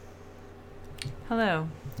Hello.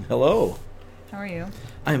 Hello. How are you?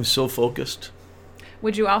 I am so focused.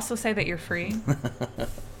 Would you also say that you're free?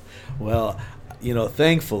 Well,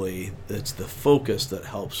 thankfully, it's the focus that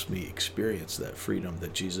helps me experience that freedom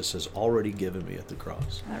that Jesus has already given me at the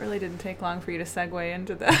cross. That really didn't take long for you to segue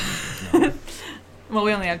into that. No. Well,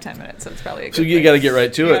 we only have 10 minutes, so it's probably a good So you thing. got to get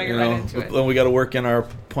right to You it. gotta get right into it. Then we got to work in our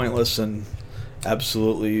pointless and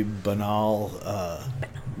absolutely banal,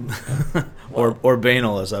 or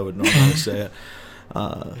banal, as I would normally say it,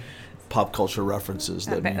 pop culture references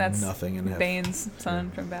that mean That's nothing. And Bane's son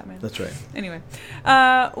from Batman. That's right. Anyway,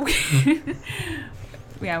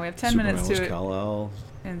 we have 10 Superman minutes was to Kal-El.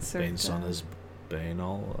 insert. Bane's son is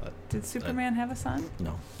Banal. Did Superman have a son?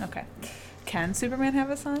 No. Okay. Can Superman have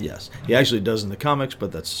a son? Yes, he actually does in the comics,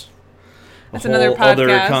 but that's That's a another whole other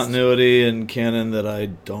podcast. continuity and canon that I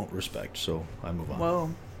don't respect. So I move on. Whoa.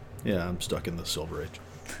 Yeah, I'm stuck in the Silver Age.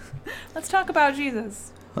 Let's talk about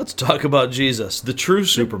Jesus. Let's talk about Jesus, the true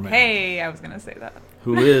Superman, Hey, I was going to say that.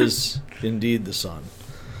 who is indeed the Son.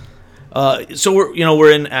 So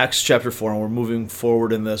we're in Acts chapter 4, and we're moving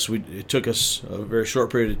forward in this. It took us a very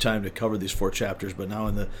short period of time to cover these 4 chapters, but now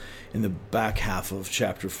in the back half of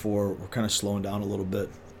chapter 4, we're kind of slowing down a little bit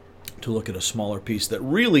to look at a smaller piece that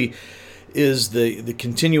really is the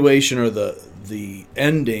continuation or the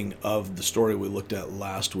ending of the story we looked at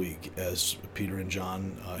last week as Peter and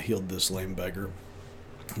John healed this lame beggar.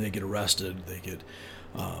 They get arrested. They get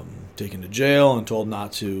taken to jail and told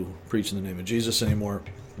not to preach in the name of Jesus anymore.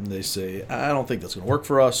 And they say, I don't think that's going to work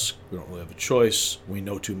for us. We don't really have a choice. We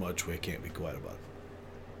know too much. We can't be quiet about it.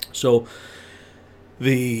 So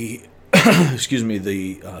the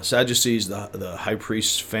Sadducees, the high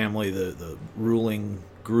priest's family, the ruling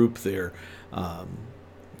group there,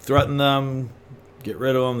 threaten them, get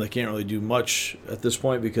rid of them. They can't really do much at this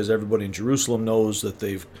point because everybody in Jerusalem knows that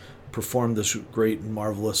they've performed this great and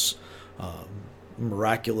marvelous,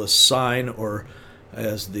 miraculous sign, or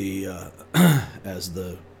as the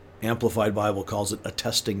Amplified Bible calls it,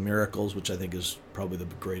 attesting miracles, which I think is probably the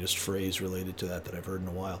greatest phrase related to that I've heard in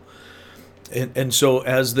a while. And so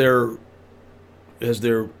as they're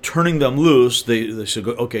turning them loose, they say,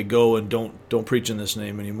 okay, go and don't preach in this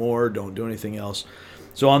name anymore. Don't do anything else.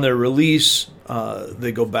 So on their release,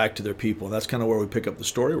 they go back to their people. And that's kind of where we pick up the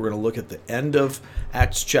story. We're going to look at the end of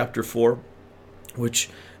Acts chapter 4, which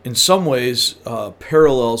in some ways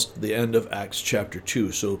parallels the end of Acts chapter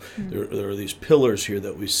 2. So there are these pillars here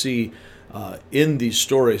that we see in these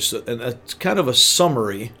stories. And that's kind of a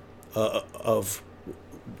summary of,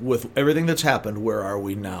 with everything that's happened, where are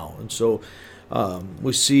we now? And so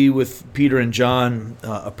we see with Peter and John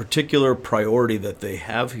a particular priority that they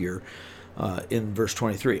have here in verse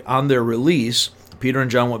 23. On their release, Peter and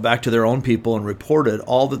John went back to their own people and reported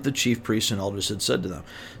all that the chief priests and elders had said to them.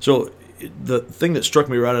 So the thing that struck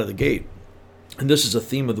me right out of the gate, and this is a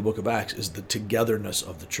theme of the book of Acts, is the togetherness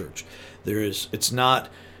of the church. It's not,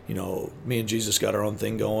 me and Jesus got our own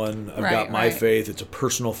thing going. I've got my faith. It's a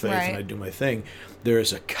personal faith, and I do my thing. There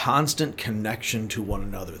is a constant connection to one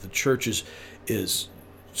another. The church is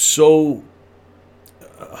so,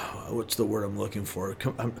 what's the word I'm looking for?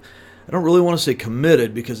 I don't really want to say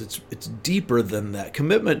committed, because it's deeper than that.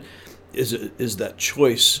 Commitment is that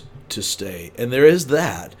choice to stay, and there is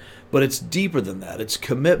that, but it's deeper than that. It's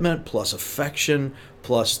commitment plus affection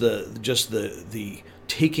plus the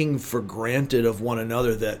taking for granted of one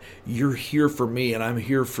another, that you're here for me and I'm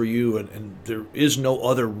here for you, and there is no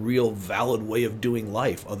other real valid way of doing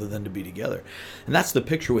life other than to be together. And that's the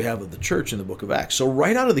picture we have of the church in the book of Acts. So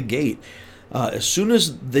right out of the gate, as soon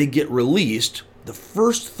as they get released, the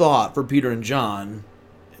first thought for Peter and John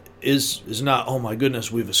is not, oh my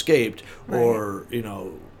goodness, we've escaped, or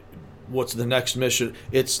what's the next mission?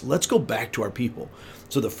 It's, let's go back to our people.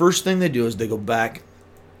 So the first thing they do is they go back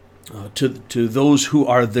to those who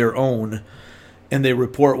are their own, and they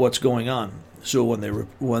report what's going on. So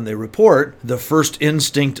when they report, the first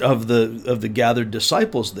instinct of the gathered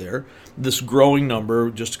disciples there, this growing number,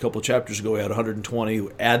 just a couple of chapters ago we had 120,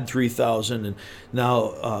 add 3,000, and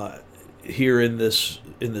now here in this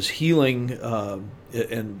healing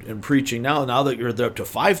and preaching now that you're there up to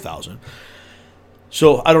 5,000.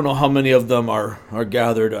 So I don't know how many of them are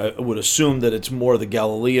gathered. I would assume that it's more the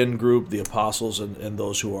Galilean group, the apostles, and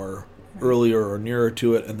those who are earlier or nearer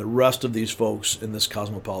to it, and the rest of these folks in this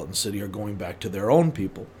cosmopolitan city are going back to their own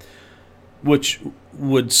people, which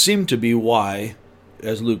would seem to be why,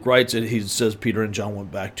 as Luke writes it, he says Peter and John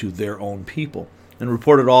went back to their own people and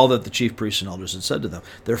reported all that the chief priests and elders had said to them.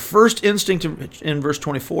 Their first instinct in verse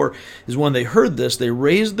 24 is, when they heard this, they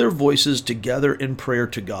raised their voices together in prayer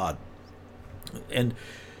to God. And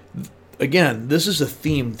again, this is a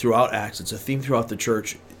theme throughout Acts. It's a theme throughout the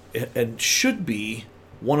church. and should be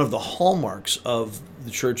one of the hallmarks of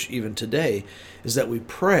the church even today, is that we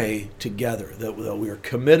pray together, that we are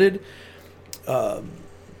committed,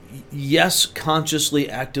 yes, consciously,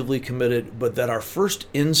 actively committed, but that our first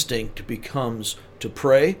instinct becomes to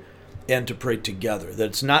pray and to pray together. That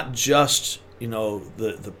it's not just,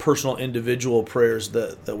 the personal individual prayers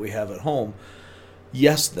that we have at home.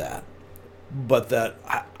 Yes, that. But that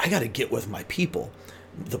I got to get with my people.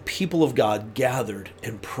 The people of God gathered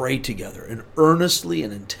and pray together and earnestly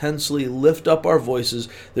and intensely lift up our voices.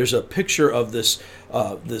 There's a picture of this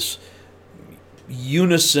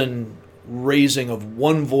unison raising of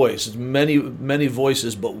one voice. It's many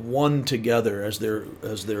voices, but one together as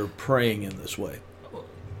they're praying in this way.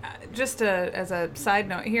 Just as a side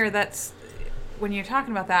note here, that's when you're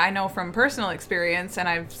talking about that, I know from personal experience, and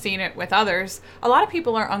I've seen it with others, a lot of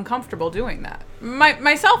people are uncomfortable doing that.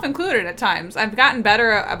 Myself included at times. I've gotten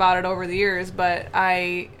better about it over the years, but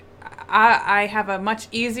I have a much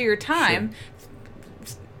easier time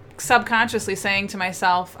subconsciously saying to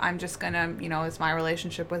myself, I'm just going to, it's my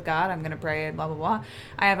relationship with God, I'm going to pray, blah, blah, blah.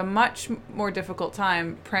 I have a much more difficult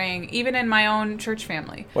time praying, even in my own church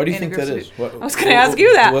family. Why do you think that is? I was going to ask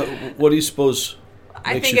you that. What do you suppose?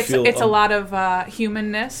 I think it's a lot of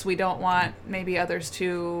humanness. We don't want maybe others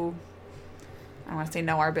to, I don't want to say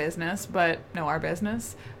know our business, but know our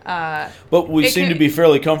business. But we seem to be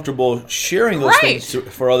fairly comfortable sharing those things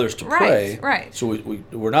for others to pray. Right. So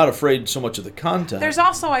we're not afraid so much of the content. There's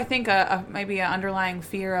also, I think, maybe an underlying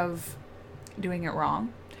fear of doing it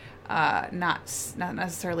wrong. Not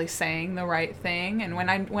necessarily saying the right thing, and when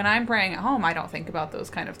I'm praying at home, I don't think about those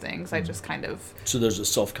kind of things. I just kind of there's a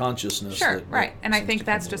self-consciousness. Sure, right, and I think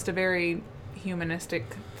that's just a very humanistic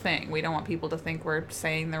thing. We don't want people to think we're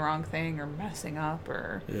saying the wrong thing or messing up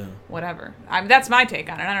or whatever. That's my take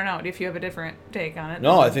on it. I don't know if you have a different take on it.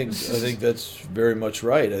 No, I think that's very much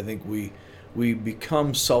right. I think we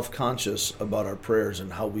become self-conscious about our prayers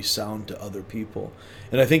and how we sound to other people.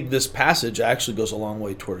 And I think this passage actually goes a long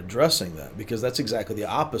way toward addressing that, because that's exactly the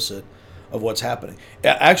opposite of what's happening.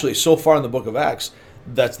 Actually, so far in the book of Acts,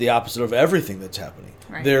 that's the opposite of everything that's happening.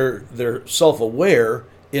 Right. They're self-aware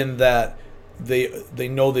in that they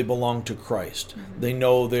know they belong to Christ. Mm-hmm. They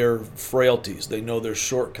know their frailties. They know their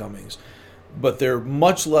shortcomings. But they're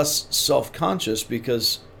much less self-conscious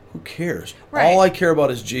because who cares? Right. All I care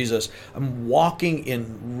about is Jesus. I'm walking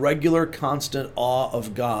in regular, constant awe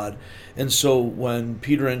of God. And so when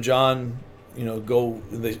Peter and John, go,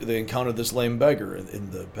 they encounter this lame beggar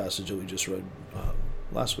in the passage that we just read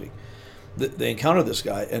last week. They encounter this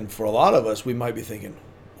guy, and for a lot of us, we might be thinking,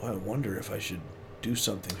 well, I wonder if I should do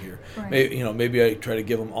something here. Right. Maybe I try to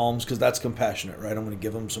give him alms because that's compassionate, right? I'm going to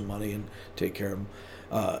give him some money and take care of him.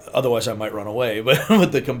 Otherwise, I might run away. But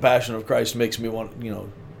with the compassion of Christ makes me want, I'm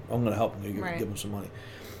going to help him, give him some money.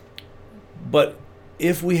 But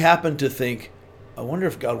if we happen to think, I wonder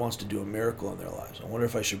if God wants to do a miracle in their lives, I wonder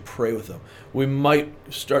if I should pray with them, we might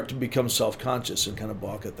start to become self-conscious and kind of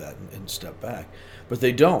balk at that and step back. But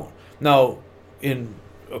they don't. Now, in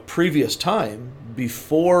a previous time,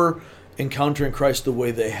 before encountering Christ the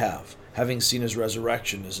way they have, having seen his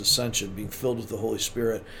resurrection, his ascension, being filled with the Holy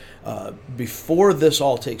Spirit, before this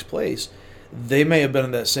all takes place, they may have been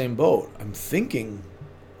in that same boat. I'm thinking,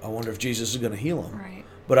 I wonder if Jesus is going to heal him. Right.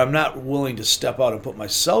 But I'm not willing to step out and put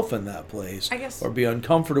myself in that place, or be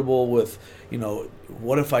uncomfortable with,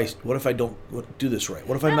 what if I don't do this right?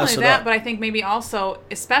 What if I mess it up? But I think maybe also,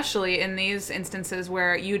 especially in these instances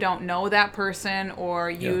where you don't know that person or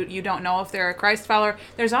you don't know if they're a Christ follower,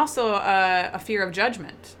 there's also a fear of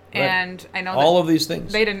judgment. Right. And I know all of these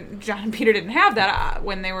things. John and Peter didn't have that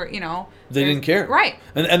when they were, They didn't care. Right.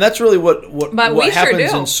 And that's really what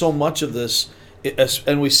happens sure in so much of this,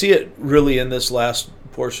 and we see it really in this last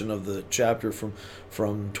portion of the chapter from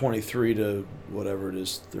 23 to whatever it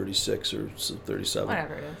is, 36 or 37.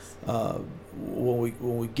 Whatever it is.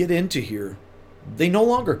 When we get into here, they no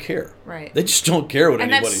longer care. Right. They just don't care what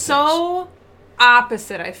anybody thinks. And that's so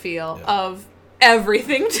opposite, I feel, of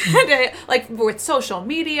everything today. Like with social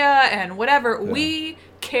media and whatever, we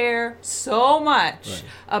care so much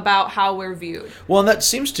about how we're viewed. Well, and that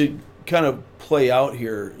seems to kind of play out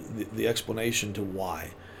here, the explanation to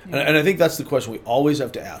why. And I think that's the question we always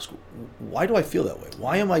have to ask. Why do I feel that way?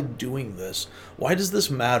 Why am I doing this? Why does this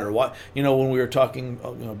matter? Why, when we were talking,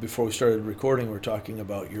 before we started recording, we were talking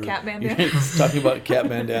about your cat bandanas. Talking about cat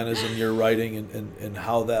bandanas and your writing and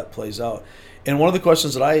how that plays out. And one of the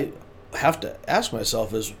questions that I have to ask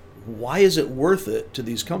myself is, why is it worth it to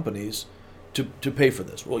these companies to pay for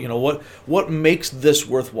this? Well, what makes this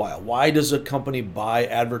worthwhile? Why does a company buy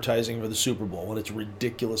advertising for the Super Bowl when it's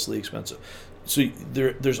ridiculously expensive? So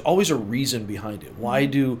there's always a reason behind it. Why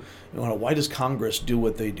does Congress do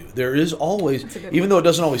what they do? There is always, even though it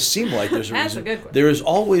doesn't always seem like there's a That's reason, a good one. there is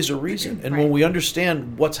always a reason. And Right. when we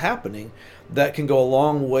understand what's happening, that can go a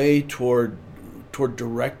long way toward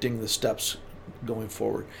directing the steps going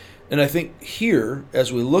forward. And I think here,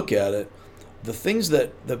 as we look at it, the things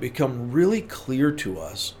that become really clear to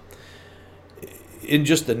us in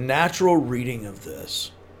just the natural reading of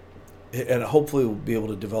this, and hopefully we'll be able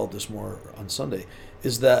to develop this more on Sunday,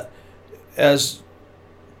 is that as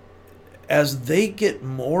they get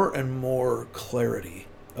more and more clarity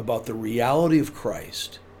about the reality of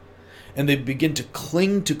Christ, and they begin to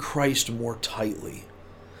cling to Christ more tightly,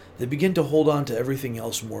 they begin to hold on to everything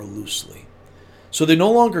else more loosely. So they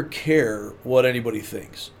no longer care what anybody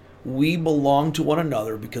thinks. We belong to one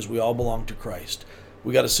another because we all belong to Christ.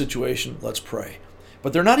 We got a situation, let's pray.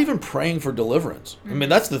 But they're not even praying for deliverance. I mean,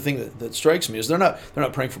 that's the thing that strikes me, is they're not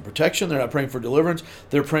praying for protection, they're not praying for deliverance.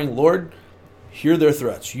 They're praying, Lord, hear their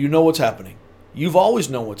threats. You know what's happening. You've always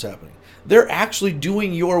known what's happening. They're actually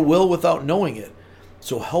doing your will without knowing it.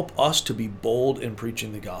 So help us to be bold in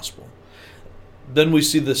preaching the gospel. Then we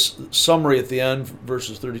see this summary at the end,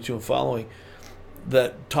 verses 32 and following,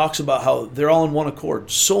 that talks about how they're all in one accord,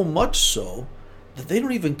 so much so that they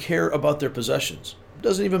don't even care about their possessions. It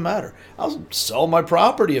doesn't even matter. I'll sell my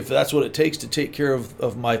property if that's what it takes to take care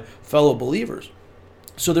of my fellow believers.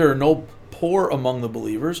 So there are no poor among the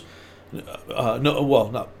believers.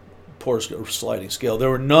 Not poor, sliding scale. There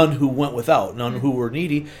were none who went without, none who were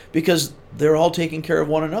needy, because they're all taking care of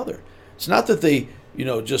one another. It's not that they,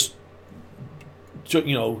 just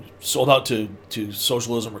sold out to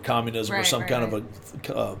socialism or communism or some kind of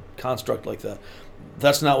a construct like that.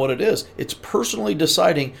 That's not what it is. It's personally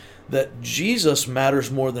deciding that Jesus matters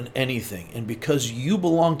more than anything. And because you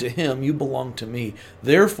belong to him, you belong to me.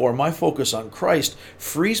 Therefore, my focus on Christ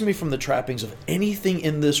frees me from the trappings of anything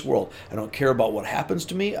in this world. I don't care about what happens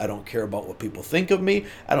to me. I don't care about what people think of me.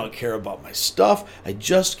 I don't care about my stuff. I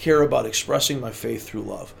just care about expressing my faith through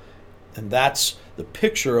love. And that's the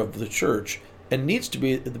picture of the church, and needs to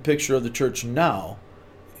be the picture of the church now,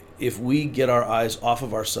 if we get our eyes off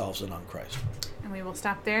of ourselves and on Christ. And we will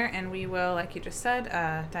stop there, and we will, like you just said,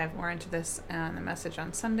 dive more into this on the message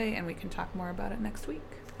on Sunday, and we can talk more about it next week.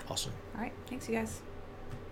 Awesome. All right. Thanks, you guys.